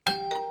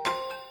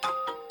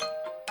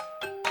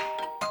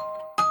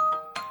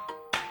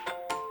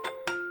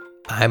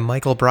I'm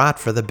Michael Broaden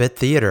for the Bit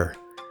Theater.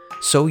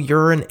 So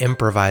you're an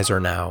improviser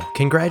now.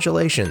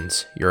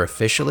 Congratulations, you're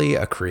officially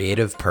a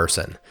creative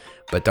person.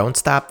 But don't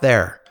stop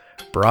there.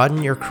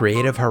 Broaden your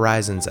creative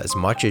horizons as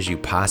much as you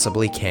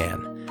possibly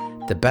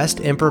can. The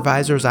best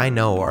improvisers I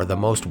know are the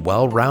most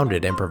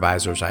well-rounded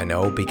improvisers I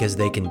know because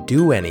they can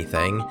do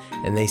anything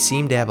and they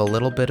seem to have a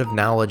little bit of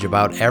knowledge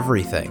about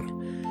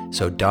everything.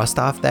 So dust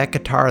off that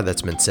guitar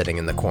that's been sitting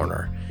in the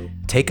corner.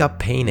 Take up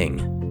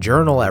painting,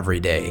 journal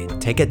every day,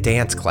 take a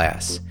dance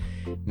class.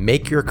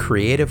 Make your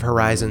creative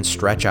horizon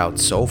stretch out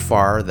so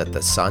far that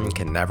the sun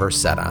can never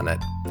set on it.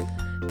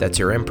 That's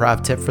your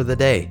improv tip for the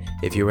day.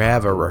 If you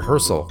have a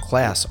rehearsal,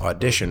 class,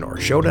 audition, or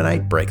show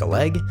tonight, break a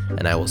leg,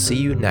 and I will see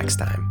you next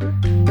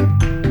time.